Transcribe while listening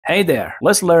Hey there,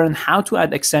 let's learn how to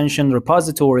add extension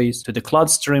repositories to the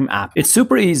Cloudstream app. It's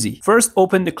super easy. First,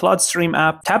 open the Cloudstream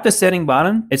app, tap the setting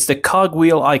button. It's the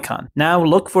cogwheel icon. Now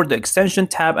look for the extension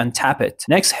tab and tap it.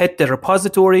 Next, hit the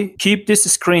repository. Keep this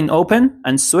screen open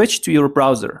and switch to your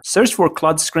browser. Search for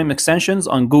Cloudstream extensions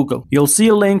on Google. You'll see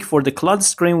a link for the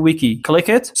Cloudstream wiki. Click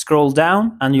it, scroll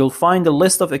down, and you'll find a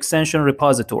list of extension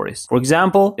repositories. For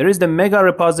example, there is the Mega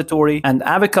repository and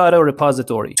Avocado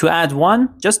repository. To add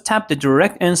one, just tap the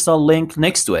direct install link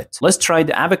next to it. Let's try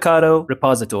the Avocado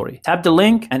repository. Tap the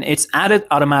link and it's added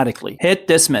automatically. Hit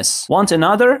dismiss. Want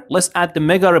another? Let's add the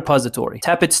Mega repository.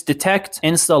 Tap its detect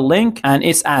install link and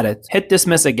it's added. Hit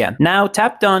dismiss again. Now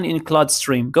tap down in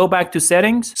Cloudstream. Go back to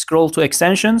settings, scroll to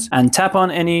extensions, and tap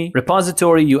on any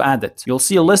repository you added. You'll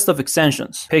see a list of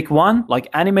extensions. Pick one like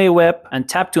Anime Web and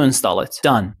tap to install it.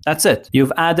 Done. That's it.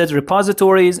 You've added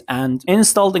repositories and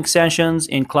installed extensions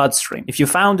in Cloudstream. If you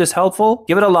found this helpful,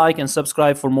 give it a like and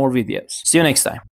subscribe for more videos. See you next time.